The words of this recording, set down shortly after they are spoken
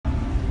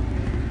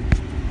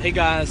Hey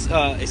guys,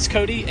 it's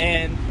Cody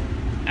and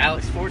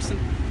Alex Fortson.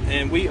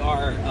 and we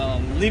are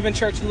leaving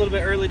church a little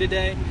bit early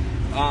today.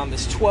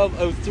 It's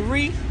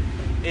 12:03.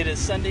 It is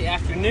Sunday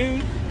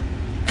afternoon,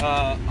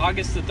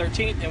 August the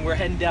 13th, and we're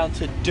heading down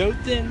to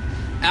Dothan,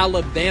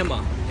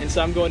 Alabama. And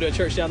so I'm going to a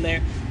church down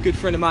there. Good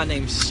friend of mine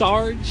named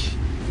Sarge.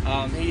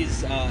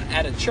 He's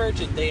at a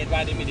church, and they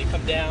invited me to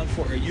come down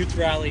for a youth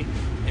rally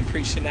and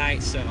preach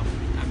tonight. So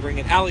I'm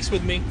bringing Alex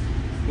with me.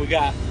 We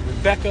got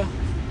Rebecca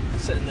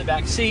sitting in the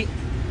back seat.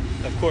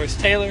 Of course,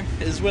 Taylor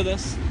is with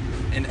us,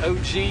 and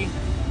OG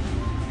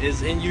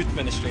is in youth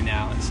ministry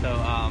now. And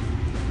so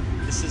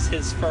this is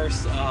his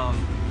first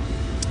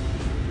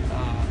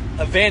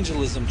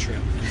evangelism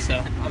trip. And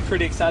so I'm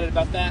pretty excited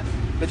about that.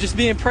 But just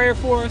be in prayer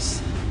for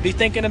us. Be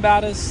thinking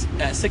about us.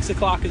 At 6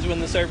 o'clock is when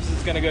the service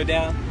is going to go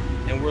down.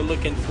 And we're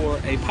looking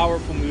for a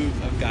powerful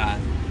move of God.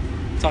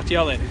 Talk to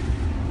y'all later.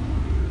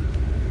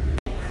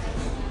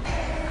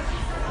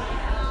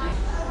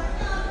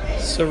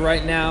 So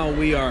right now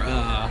we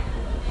are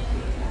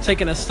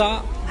taking a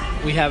stop.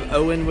 We have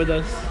Owen with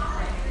us.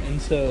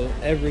 And so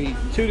every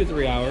 2 to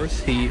 3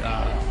 hours he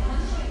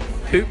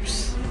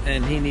poops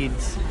and he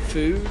needs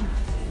food.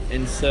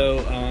 And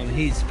so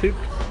he's pooped.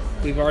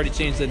 We've already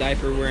changed the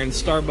diaper. We're in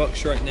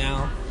Starbucks right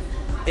now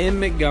in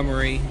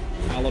Montgomery,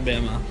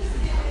 Alabama.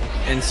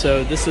 And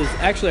so this is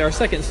actually our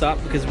second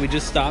stop because we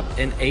just stopped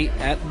and ate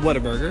at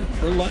Whataburger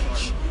for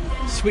lunch.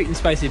 Sweet and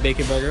spicy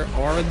bacon burger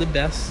are the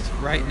best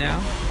right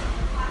now.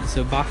 And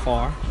so by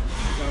far.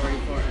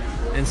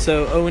 And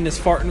so Owen is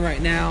farting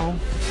right now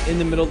in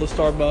the middle of the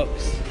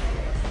Starbucks.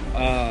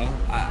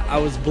 I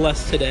was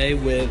blessed today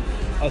with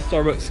a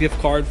Starbucks gift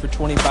card for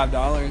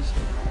 $25.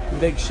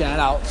 Big shout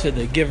out to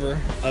the giver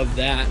of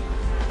that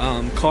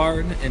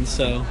card. And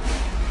so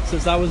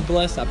since I was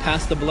blessed, I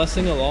passed the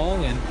blessing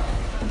along, and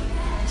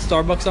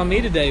Starbucks on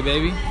me today,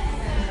 baby.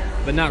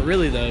 But not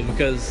really though,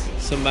 because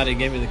somebody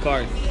gave me the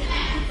card.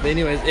 But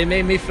anyways, it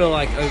made me feel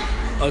like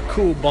a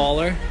cool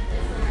baller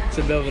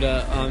to be able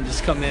to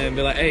just come in and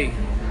be like, hey,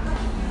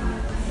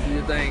 do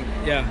your thing.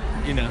 Yeah,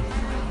 you know.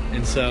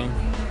 And so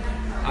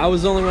I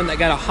was the only one that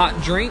got a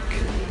hot drink.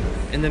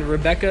 And then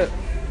Rebecca,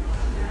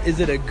 is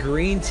it a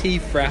green tea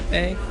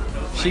frappe?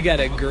 She got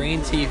a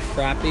green tea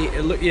frappe.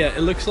 It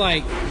looks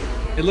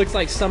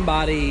like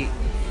somebody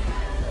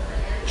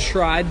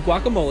tried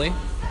guacamole.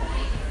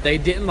 They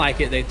didn't like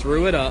it. They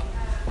threw it up,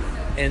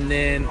 and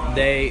then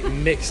they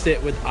mixed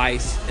it with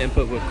ice and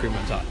put whipped cream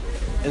on top.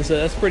 And so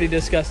that's pretty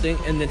disgusting.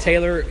 And then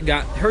Taylor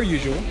got her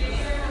usual,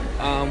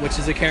 which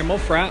is a caramel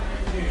frap.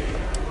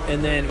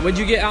 And then what'd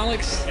you get,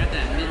 Alex? Got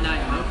that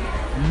midnight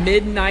mocha.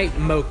 Midnight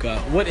mocha.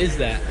 What is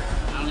that?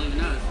 I don't even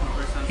know. It's my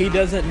first time. He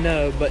doesn't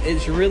know, but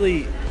it's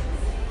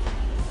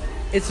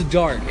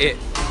dark.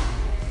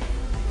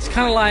 It's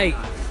kind of like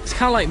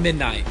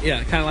midnight.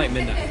 Yeah, kind of like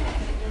midnight.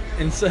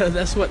 And so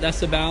that's what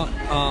that's about.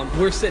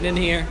 We're sitting in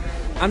here.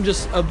 I'm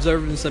just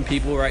observing some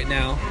people right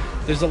now.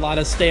 There's a lot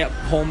of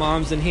stay-at-home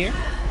moms in here.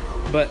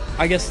 But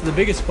I guess the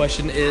biggest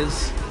question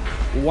is,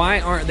 why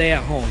aren't they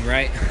at home,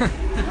 right?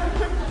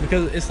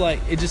 Because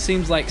it just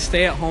seems like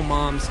stay-at-home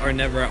moms are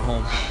never at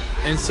home.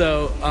 And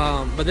so,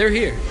 but they're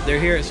here. They're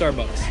here at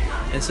Starbucks.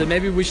 And so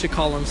maybe we should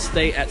call them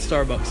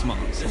stay-at-Starbucks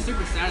moms. They're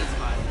super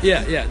satisfied.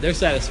 Yeah, they're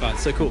satisfied.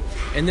 So cool.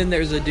 And then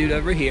there's a dude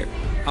over here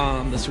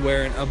that's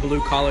wearing a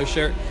blue collar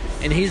shirt.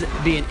 And he's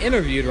being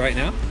interviewed right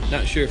now.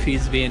 Not sure if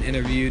he's being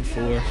interviewed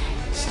for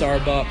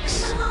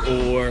Starbucks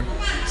or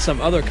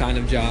some other kind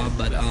of job,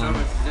 but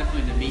Starbucks is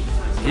definitely the meeting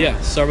place. yeah,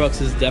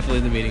 Starbucks is definitely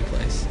the meeting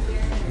place.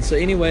 And so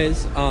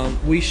anyways,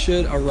 we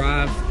should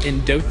arrive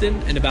in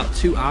Dothan in about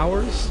 2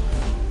 hours.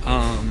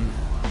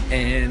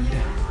 And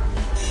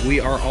we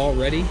are all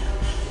ready.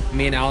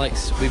 Me and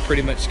Alex, we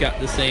pretty much got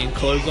the same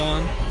clothes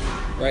on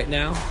right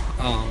now.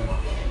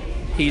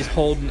 He's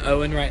holding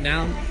Owen right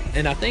now,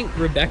 and I think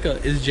Rebecca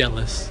is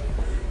jealous.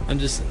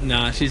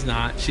 Nah, she's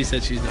not. She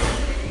said she's not.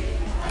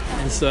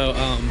 And so,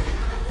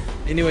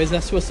 anyways,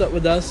 that's what's up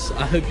with us.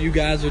 I hope you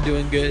guys are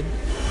doing good.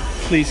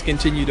 Please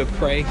continue to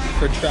pray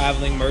for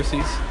traveling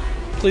mercies.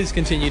 Please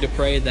continue to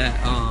pray that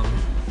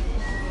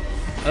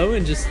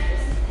Owen just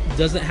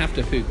doesn't have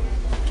to poop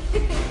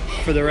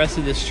for the rest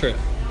of this trip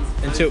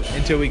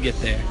until we get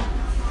there.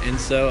 And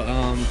so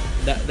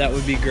that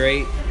would be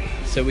great,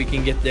 so we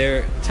can get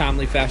there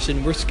timely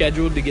fashion. We're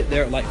scheduled to get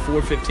there at like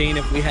 4:15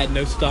 if we had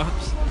no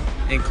stops,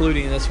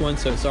 including this one,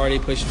 so it's already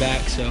pushed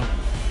back. So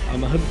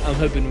I'm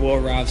hoping we'll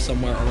arrive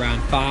somewhere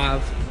around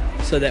 5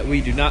 so that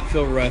we do not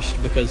feel rushed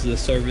because the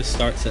service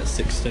starts at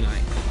 6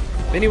 tonight.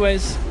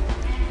 Anyways,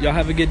 y'all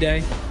have a good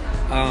day.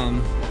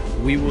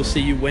 We will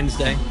see you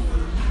Wednesday.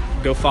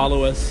 Go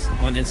follow us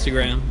on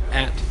Instagram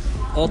at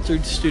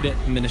Altered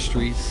Student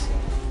Ministries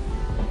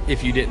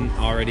if you didn't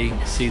already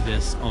see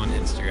this on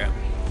Instagram.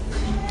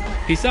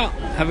 Peace out.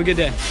 Have a good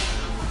day.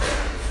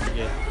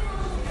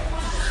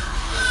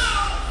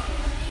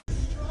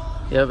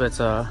 Yep, it's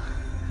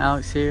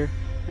Alex here,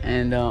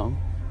 and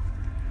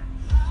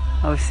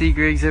see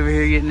Griggs over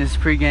here getting his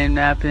pregame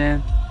nap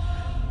in,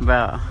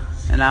 about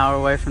an hour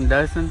away from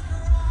Dothan.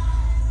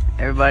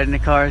 Everybody in the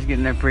car is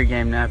getting their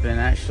pregame nap in,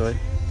 actually.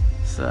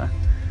 So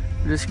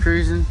we're just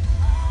cruising.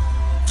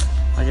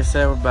 Like I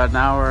said, we're about an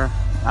hour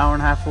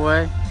and a half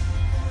away.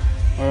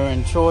 We're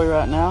in Troy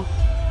right now.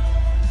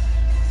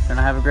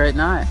 Gonna have a great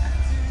night.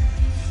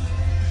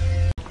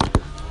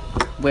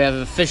 We have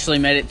officially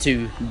made it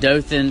to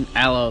Dothan,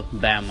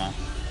 Alabama.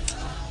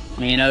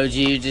 Me and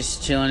OG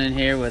just chilling in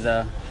here with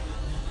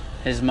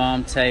his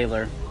mom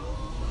Taylor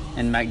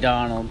and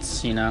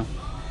McDonald's, you know,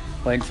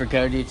 waiting for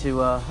Cody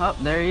to oh,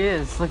 there he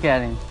is. Look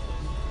at him.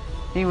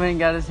 He went and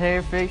got his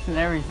hair fixed and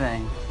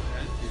everything.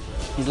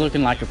 He's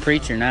looking like a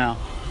preacher now.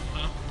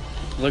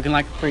 Looking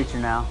like a preacher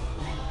now.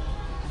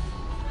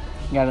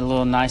 Got a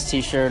little nice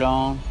t-shirt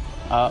on.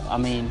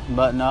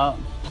 Button up.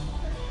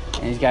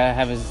 And he's got to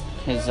have his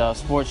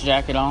sports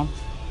jacket on.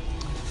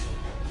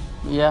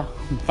 But yeah,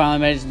 finally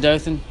made it to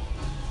Dothan.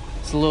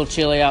 It's a little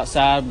chilly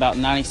outside, about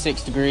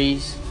 96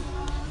 degrees.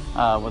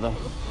 With a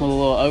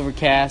little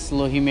overcast, a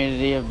little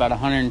humidity of about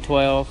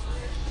 112.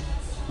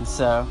 And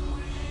so,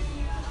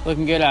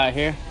 looking good out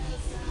here.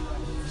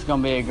 It's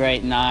gonna be a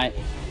great night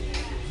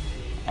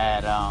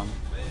at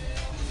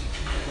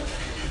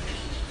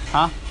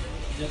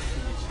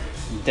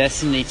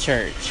Destiny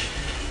Church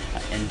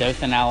in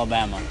Dothan,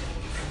 Alabama.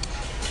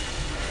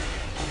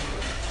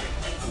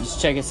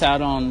 Just check us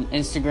out on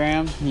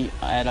Instagram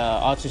at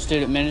Altar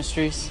Student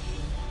Ministries,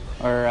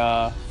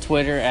 or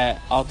Twitter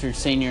at Altar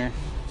Senior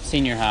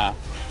High,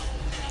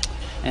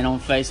 and on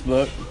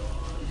Facebook.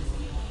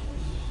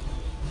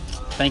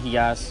 Thank you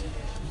guys.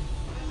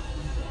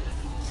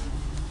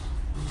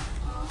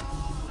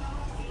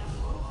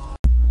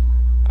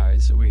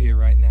 Alright, so we're here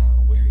right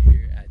now. We're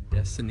here at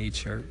Destiny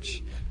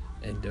Church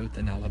in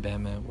Dothan,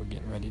 Alabama. We're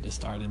getting ready to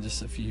start in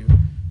just a few.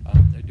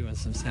 They're doing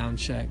some sound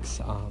checks.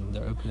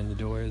 They're opening the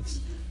doors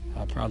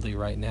probably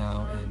right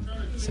now,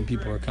 and some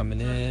people are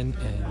coming in,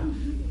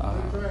 and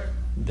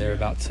they're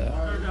about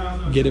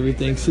to get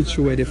everything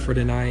situated for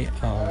tonight.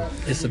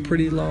 It's a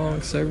pretty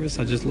long service.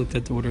 I just looked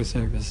at the order of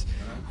service,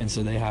 and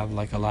so they have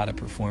like a lot of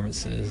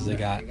performances. They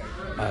got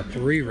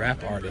 3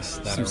 rap artists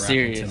that are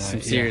rapping tonight.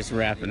 Some serious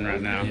rapping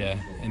right now. Yeah,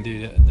 and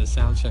dude, the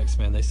sound checks,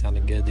 man, they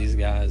sounded good. These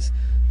guys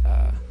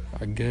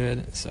are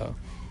good, so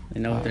they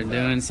know what they're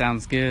doing.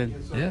 Sounds good.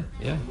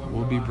 Yeah.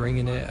 We'll be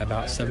bringing it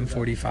about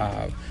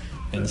 7:45,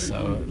 and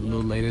so a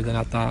little later than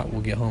I thought.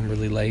 We'll get home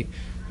really late,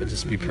 but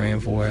just be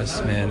praying for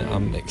us, man.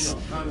 I'm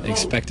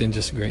expecting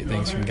just great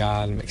things from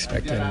God. I'm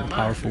expecting a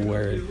powerful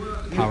word,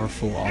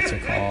 powerful altar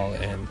call,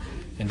 and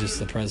just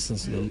the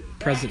presence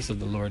of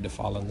the Lord to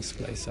fall in this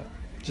place. So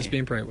just be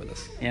in prayer with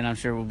us. And I'm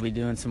sure we'll be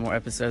doing some more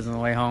episodes on the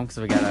way home, because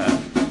we got a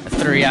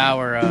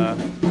 3-hour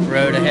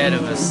road ahead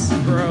of us.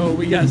 Bro,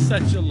 we got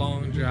such a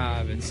long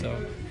drive, and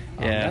so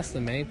that's the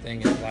main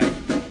thing, is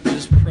like,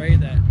 just pray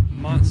that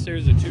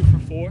Monsters are 2 for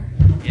 $4.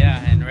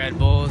 Yeah, and Red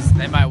Bulls,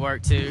 they might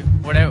work too.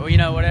 Whatever,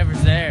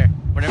 whatever's there,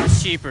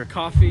 whatever's cheaper.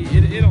 Coffee,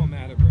 it don't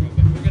matter, bro,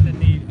 but we're gonna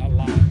need a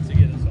lot to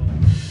get us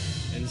home.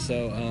 And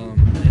so,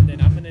 and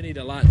then I'm gonna need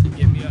a lot to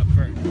get me up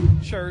for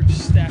church,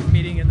 staff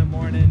meeting in the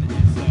morning,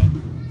 and so,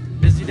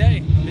 busy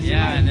day.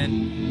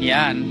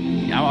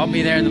 And I'll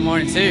be there in the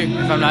morning too.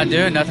 If I'm not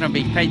doing nothing, I'll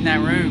be painting that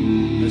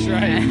room. That's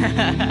right.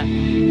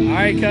 All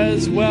right,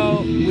 cuz,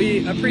 well,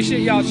 we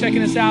appreciate y'all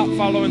checking us out,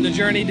 following the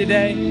journey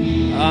today.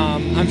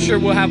 I'm sure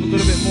we'll have a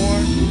little bit more.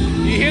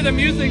 You hear the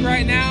music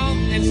right now,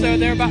 and so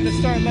they're about to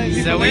start letting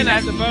people in,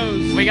 I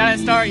suppose. We gotta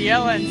start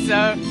yelling,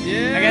 so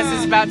yeah. I guess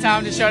it's about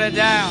time to shut it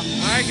down.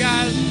 All right,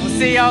 guys. We'll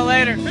see y'all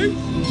later. Peace.